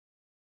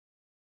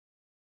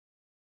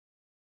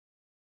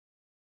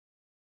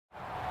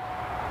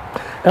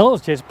Hello,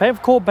 it's Jason Payne,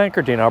 Cole Banker,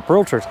 our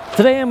Realtors.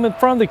 Today I'm in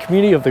front of the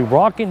community of the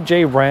Rockin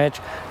Ranch,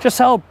 just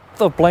south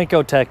of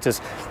Blanco,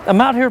 Texas. I'm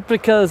out here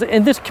because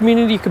in this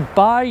community you can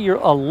buy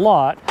a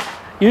lot,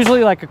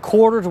 usually like a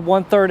 1/4 to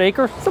 1/3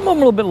 acre, some of them a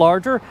little bit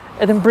larger,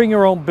 and then bring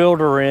your own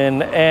builder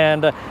in.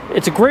 And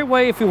it's a great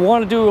way if you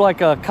want to do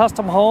like a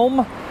custom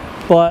home,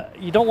 but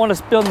you don't want to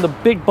spend the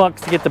big bucks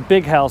to get the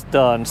big house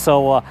done.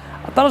 So I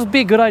thought it would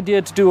be a good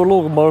idea to do a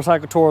little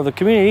motorcycle tour of the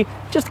community,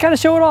 just to kind of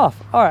show it off.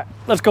 All right,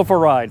 let's go for a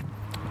ride.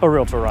 A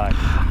Realtor ride.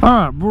 All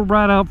right, we're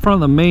right out front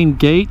of the main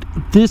gate.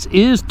 This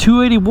is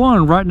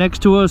 281 right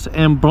next to us,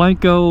 and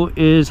Blanco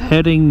is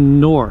heading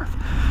north.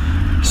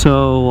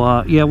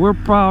 So yeah, we're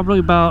probably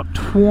about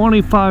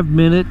 25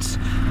 minutes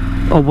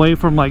away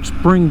from like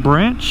Spring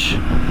Branch.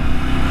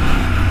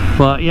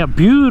 But yeah,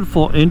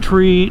 beautiful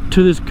entry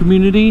to this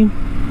community.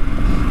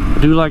 I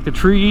do like the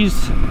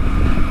trees.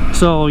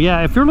 So yeah,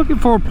 if you're looking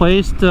for a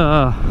place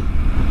to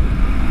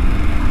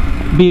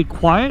be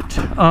quiet,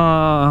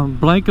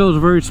 Blanco is a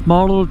very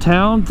small little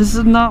town. This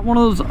is not one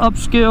of those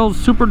upscale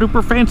super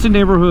duper fancy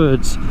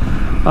neighborhoods,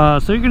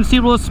 so you're gonna see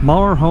a little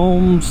smaller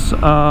homes,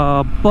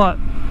 but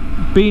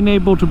being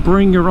able to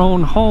bring your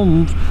own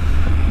homes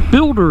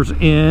builders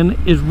in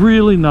is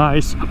really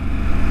nice,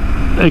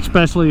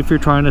 especially if you're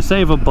trying to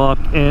save a buck.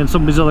 And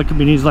some of these other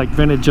communities like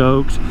Vintage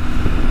Oaks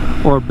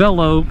or Bell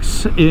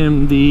Oaks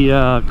in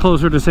the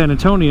closer to San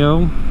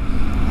Antonio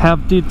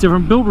have these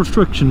different build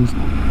restrictions.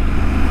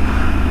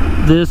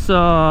 This,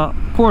 of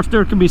course,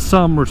 there can be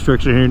some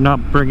restriction here,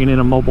 not bringing in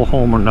a mobile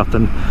home or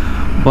nothing,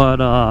 but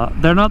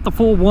they're not the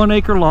full 1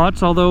 acre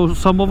lots, although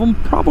some of them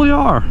probably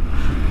are.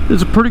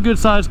 It's a pretty good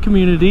sized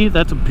community.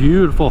 That's a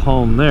beautiful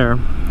home there.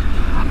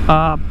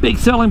 Big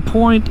selling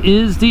point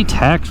is the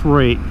tax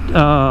rate.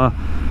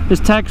 This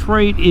tax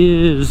rate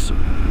is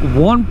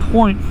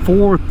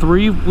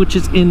 1.43, which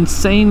is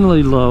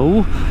insanely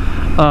low,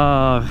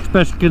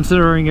 especially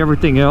considering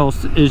everything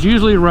else is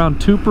usually around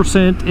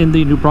 2% in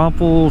the New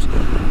Braunfels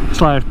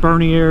 /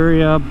 Bernie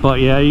area.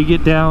 But yeah, you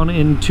get down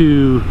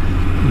into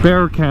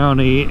Bexar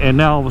County and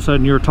now all of a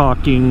sudden you're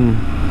talking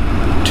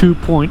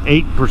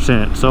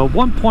 2.8%. so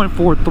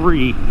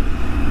 1.43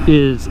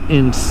 is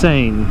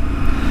insane.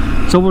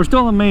 So we're still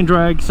on the main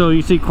drag, so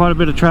you see quite a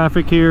bit of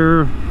traffic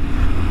here,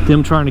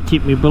 them trying to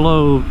keep me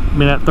below, I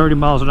mean, at 30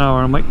 miles an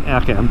hour. I'm like,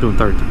 okay, I'm doing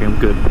 30, okay, I'm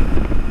good.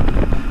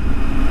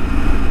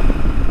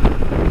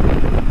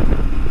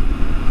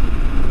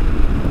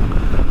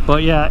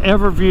 But yeah,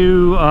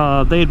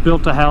 Everview, they had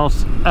built a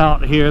house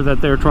out here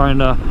that they're trying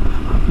to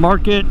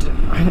market,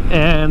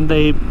 and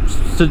the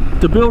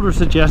builder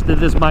suggested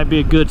this might be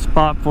a good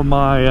spot for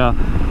my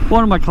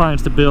one of my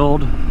clients to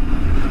build.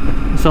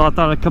 So I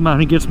thought I'd come out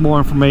and get some more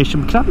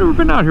information, because I've never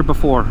been out here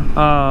before.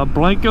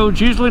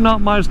 Blanco's usually not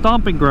my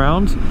stomping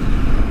grounds.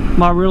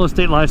 My real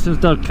estate license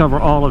does cover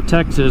all of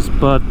Texas,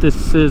 but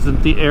this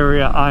isn't the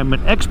area I'm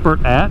an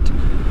expert at.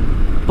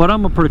 But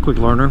I'm a pretty quick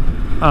learner.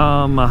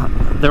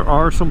 There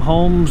are some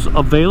homes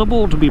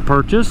available to be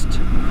purchased.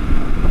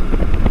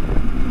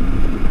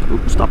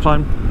 Oops, stop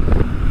sign.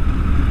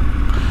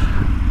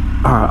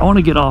 All right, I want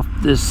to get off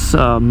this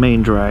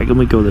main drag. Let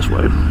me go this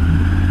way.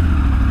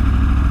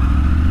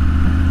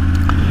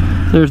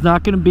 There's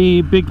not going to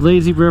be big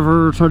lazy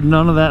rivers or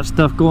none of that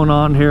stuff going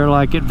on here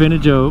like at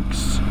Vintage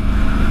Oaks.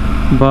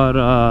 But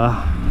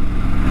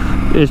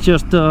it's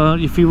just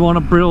if you want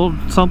to build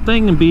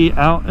something and be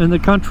out in the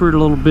country a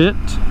little bit,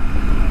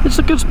 it's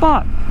a good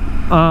spot.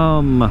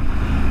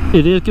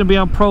 It is going to be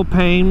on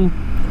propane.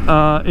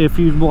 If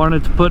you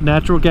wanted to put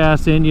natural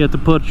gas in, you have to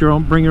put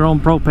bring your own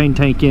propane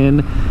tank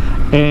in,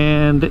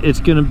 and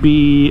it's going to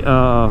be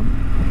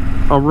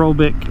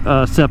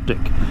aerobic septic.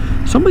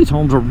 Some of these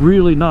homes are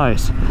really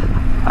nice.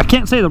 I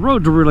can't say the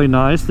roads are really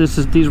nice.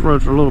 These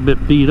roads are a little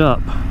bit beat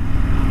up,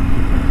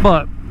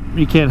 but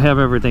you can't have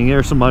everything.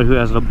 There's somebody who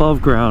has an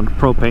above ground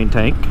propane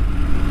tank.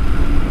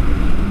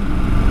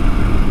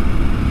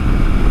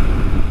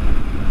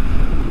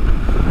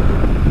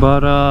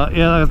 But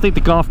yeah, I think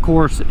the golf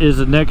course is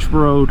the next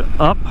road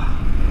up.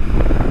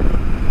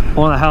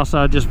 On the house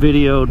I just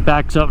videoed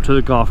backs up to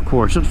the golf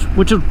course,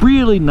 which is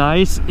really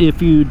nice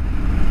if you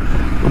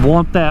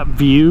want that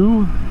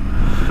view.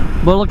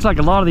 But it looks like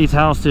a lot of these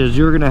houses,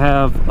 you're gonna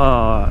have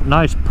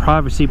nice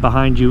privacy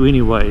behind you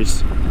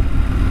anyways.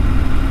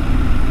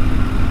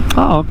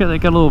 Oh, okay, they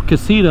got a little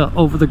casita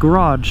over the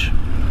garage.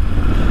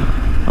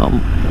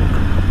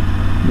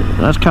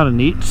 That's kind of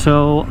neat.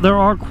 So there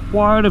are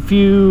quite a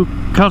few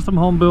custom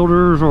home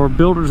builders or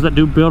builders that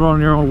do build on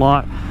your own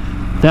lot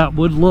that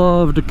would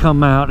love to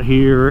come out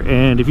here.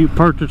 And if you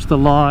purchase the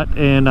lot,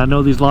 and I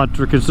know these lots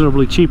are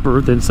considerably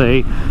cheaper than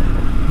say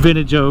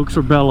Vintage Oaks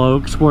or Bell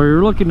Oaks, where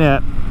you're looking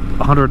at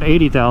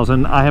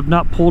 $180,000. I have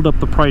not pulled up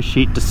the price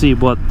sheet to see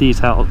what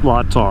these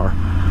lots are.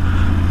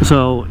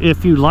 So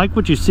if you like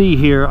what you see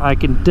here, I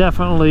can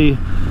definitely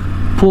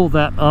pull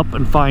that up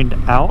and find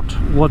out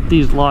what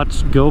these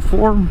lots go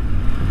for.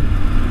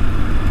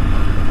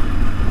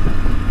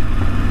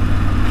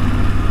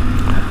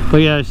 But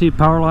yeah, I see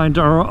power lines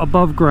are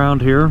above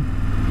ground here.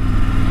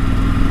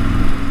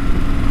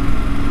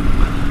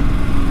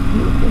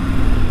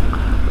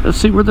 let's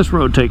see where this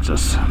road takes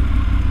us.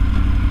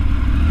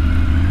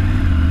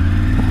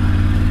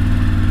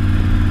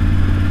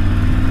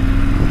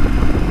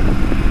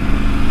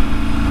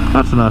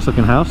 That's a nice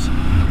looking house.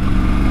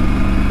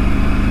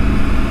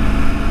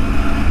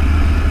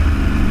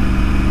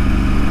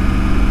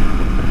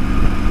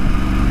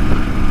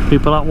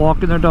 People out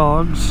walking their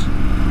dogs.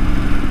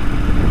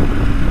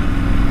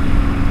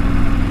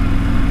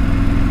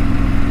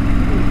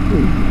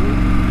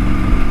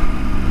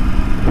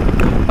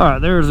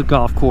 Alright, there's a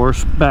golf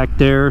course back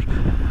there. See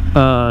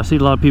a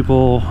lot of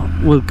people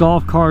with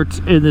golf carts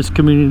in this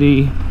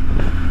community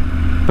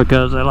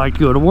because they like to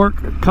go to work,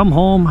 come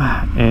home,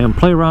 and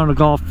play around the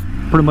golf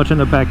pretty much in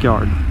their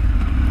backyard.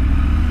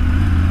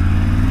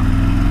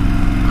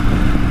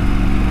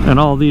 And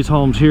all these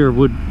homes here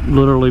would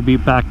literally be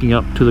backing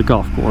up to the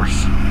golf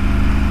course.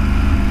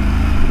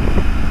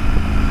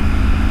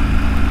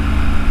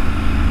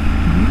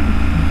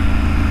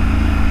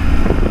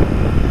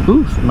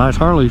 Ooh, some nice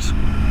Harleys.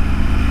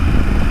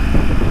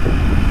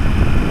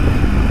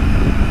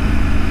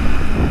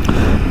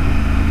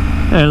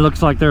 And it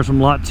looks like there's some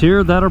lots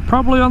here that are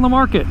probably on the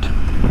market.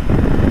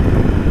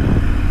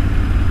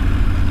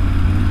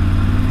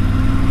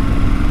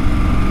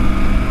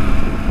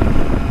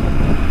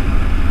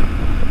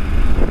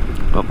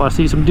 Oh, I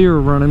see some deer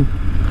running.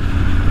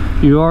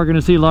 You are going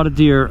to see a lot of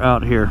deer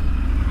out here.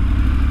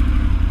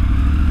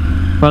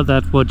 But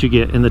that's what you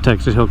get in the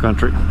Texas Hill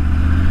Country.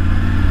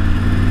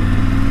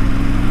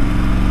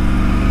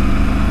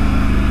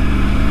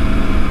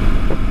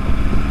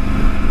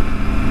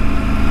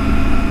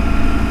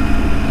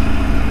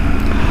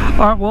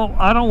 Alright, well,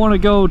 I don't want to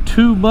go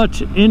too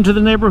much into the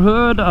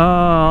neighborhood.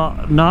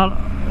 Not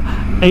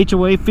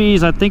HOA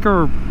fees, I think,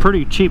 are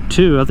pretty cheap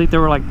too. I think they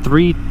were like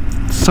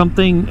 $3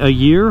 something a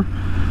year,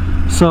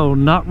 so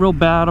not real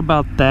bad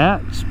about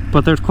that.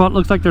 But there's quite,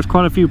 looks like there's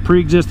quite a few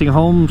pre-existing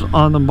homes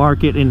on the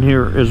market in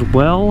here as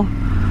well.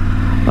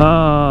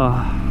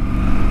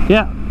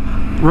 Yeah,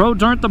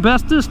 roads aren't the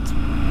bestest,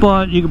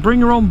 but you can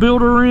bring your own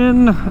builder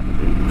in,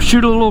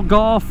 shoot a little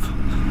golf.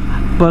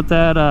 But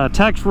that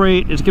tax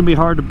rate is going to be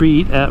hard to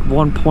beat at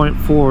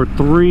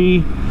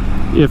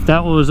 1.43 if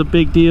that was a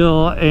big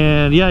deal.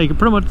 And yeah, you can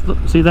pretty much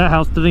see that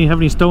house didn't even have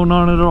any stone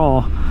on it at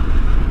all.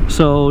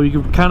 So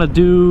you can kind of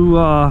do,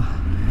 I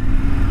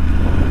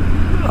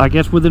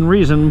guess within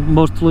reason,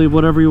 mostly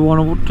whatever you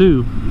want to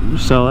do.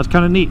 So that's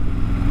kind of neat.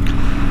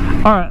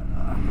 Alright,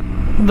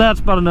 that's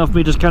about enough of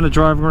me just kind of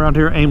driving around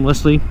here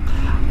aimlessly.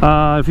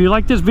 If you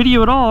like this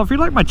video at all, if you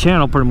like my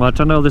channel pretty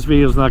much, I know this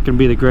video is not going to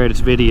be the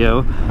greatest video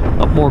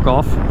of more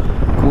golf,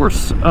 of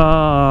course,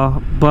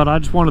 but I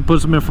just want to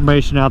put some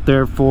information out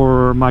there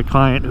for my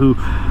client who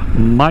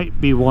might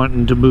be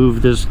wanting to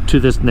move this to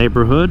this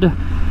neighborhood.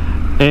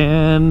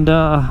 And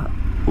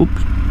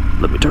oops,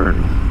 let me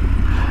turn.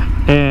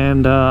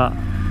 And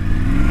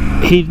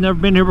he's never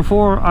been here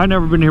before, I've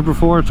never been here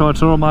before, so I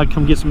told him I'd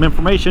come get some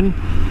information.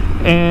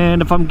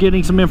 And if I'm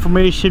getting some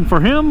information for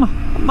him,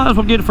 I might as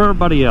well get it for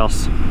everybody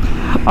else.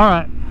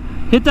 Alright,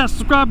 hit that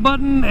subscribe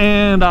button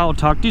and I'll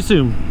talk to you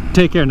soon.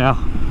 Take care now.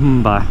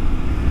 Bye.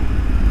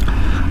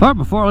 Alright,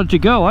 before I let you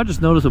go, I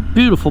just noticed a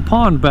beautiful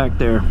pond back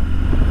there.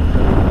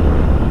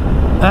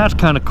 That's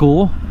kind of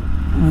cool.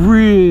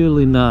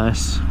 Really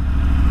nice.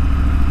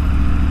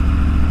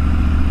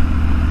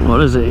 What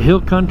is it?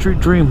 Hill Country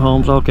Dream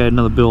Homes. Okay,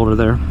 another builder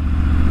there.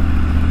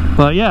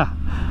 But yeah,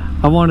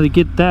 I wanted to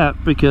get that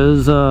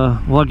because,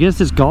 well, I guess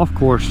this golf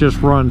course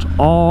just runs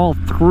all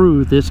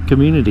through this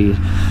community.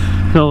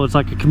 So it's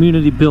like a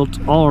community built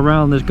all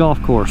around this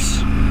golf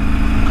course.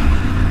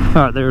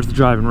 Alright, there's the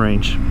driving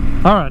range.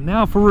 Alright,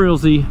 now for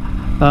realsy,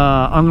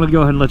 I'm going to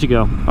go ahead and let you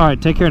go.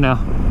 Alright, take care now.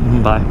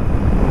 Bye.